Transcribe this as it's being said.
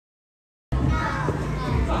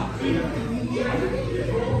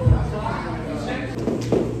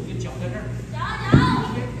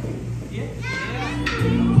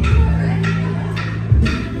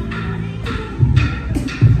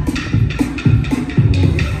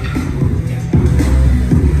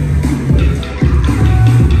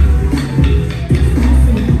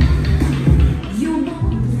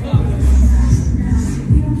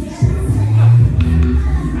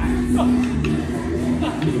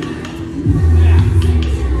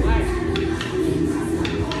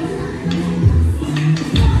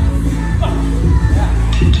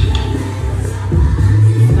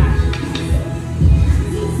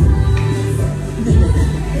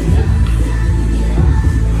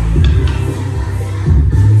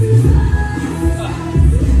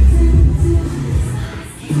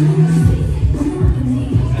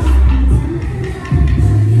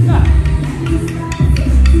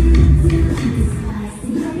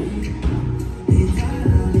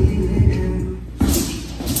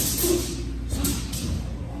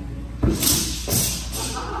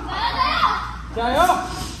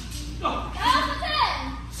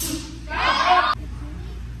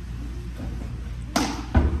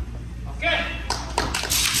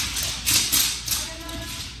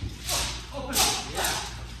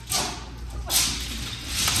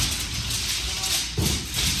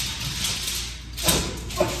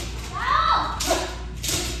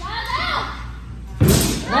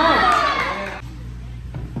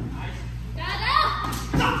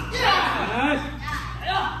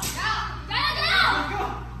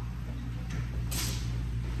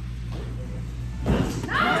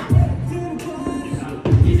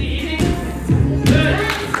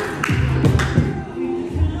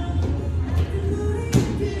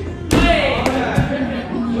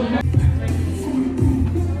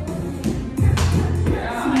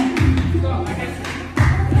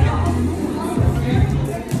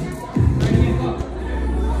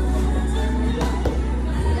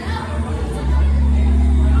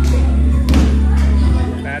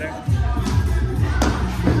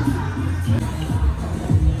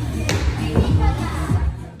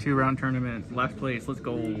Two-round tournament, last place. Let's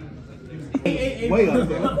go. Wait up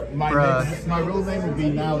there. My real name would be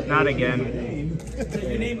now. Not again.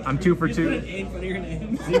 I'm 2 for 2.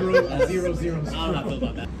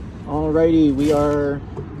 0-0-0. Alrighty, we are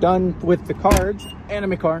done with the cards,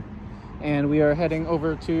 anime car, and we are heading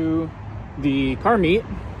over to the car meet.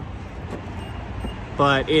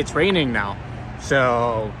 But it's raining now,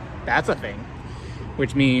 so that's a thing,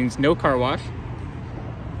 which means no car wash.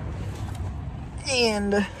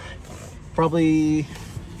 And possibly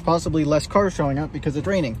less cars showing up because it's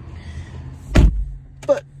raining,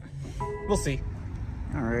 but we'll see.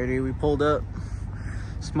 Alrighty, we pulled up.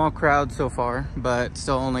 Small crowd so far, but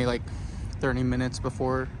still only like 30 minutes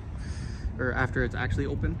before or after it's actually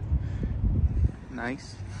open.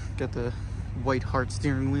 Nice. Got the white heart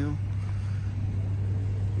steering wheel.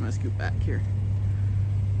 I'm gonna scoot back here.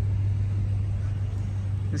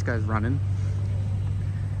 This guy's running.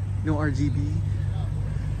 No RGB.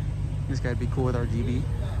 This guy'd be cool with RGB.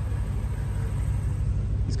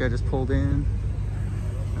 This guy just pulled in.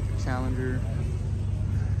 Got the Challenger.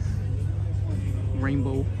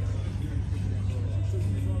 Rainbow.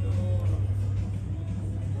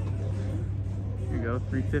 Here you go,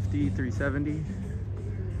 350, 370.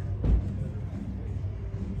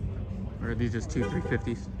 Or are these just two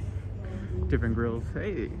 350s? Different grills.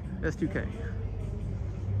 Hey, S2K.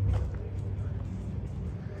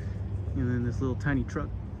 And then this little tiny truck.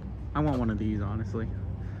 I want one of these, honestly.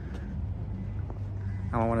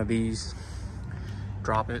 I want one of these.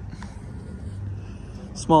 Drop it.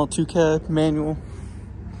 Small 2-cab manual.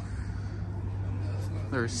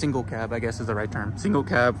 Or single cab, I guess is the right term. Single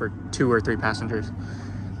cab for 2 or 3 passengers.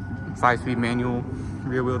 5-speed manual,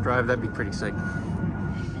 rear wheel drive, that'd be pretty sick.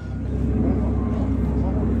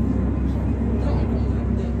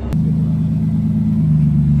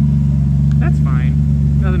 That's fine.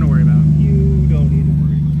 Nothing to worry about. You don't need to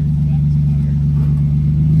worry about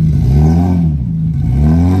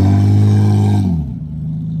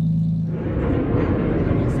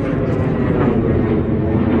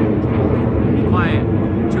Be quiet.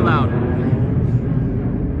 Too loud.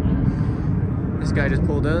 This guy just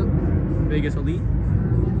pulled up. Vegas Elite.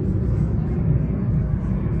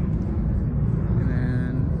 And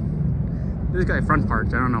then this guy front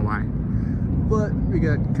parked. I don't know why. But we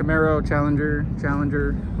got Camaro,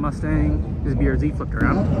 Challenger, Mustang. This BRZ flipped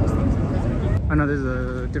around. Oh no, this is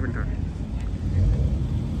a different car.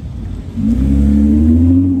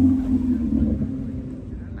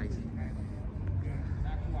 Nice.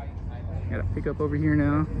 Got a pickup over here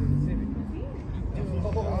now.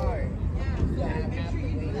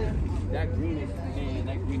 That green is, man,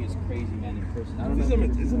 that green is crazy, man, in person. I don't know. Is it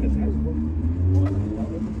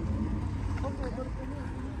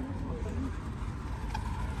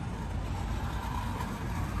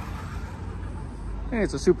Hey,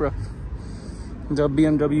 it's a Supra. It's a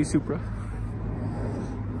BMW Supra.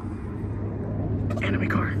 Enemy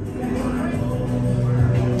car.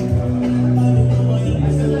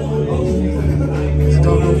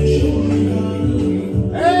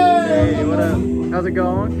 Hey, what up? How's it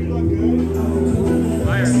going?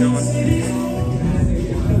 Fire's going.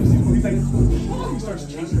 He starts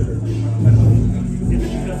chasing her.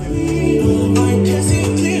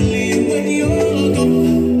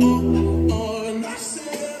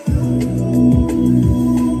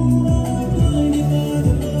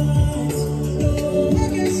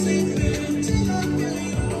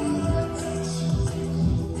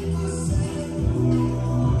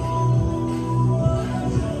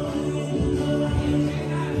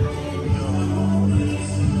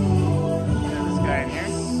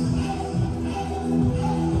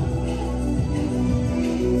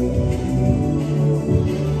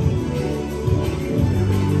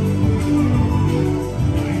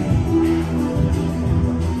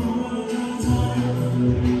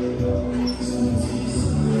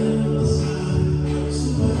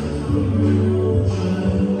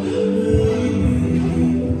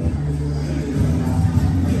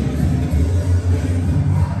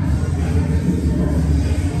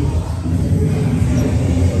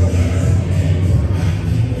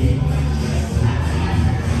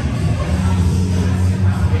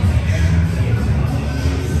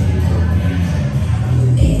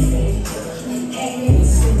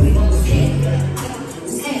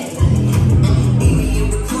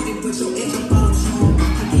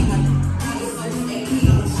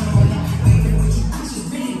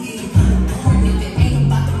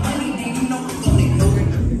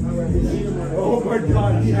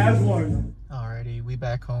 God, he has one. Alrighty, we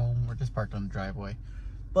back home. We're just parked on the driveway,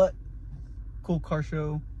 but cool car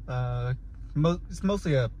show. It's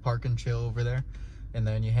mostly a park and chill over there, and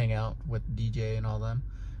then you hang out with DJ and all them.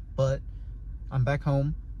 But I'm back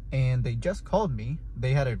home, and they just called me.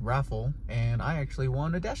 They had a raffle, and I actually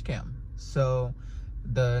won a dash cam. So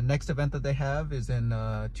the next event that they have is in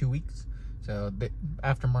 2 weeks. So the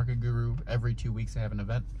Aftermarket Guru, every 2 weeks they have an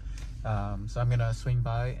event. So I'm gonna swing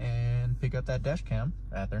by and pick up that dash cam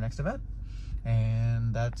at their next event,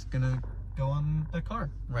 and that's gonna go on the car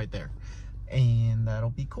right there, and that'll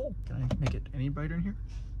be cool. Can I make it any brighter in here?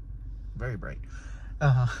 Very bright.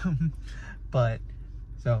 But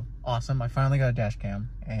so awesome. I finally got a dash cam,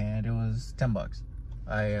 and it was 10 bucks.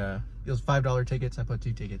 It was $5 tickets. I put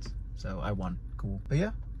 2 tickets, so I won. Cool. But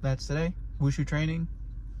yeah, that's today. Wushu training,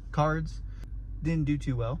 cards. Didn't do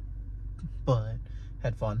too well, but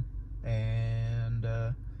had fun. And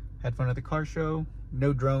had fun at the car show.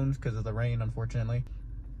 No drones because of the rain, unfortunately.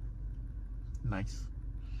 Nice.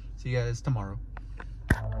 See you guys tomorrow.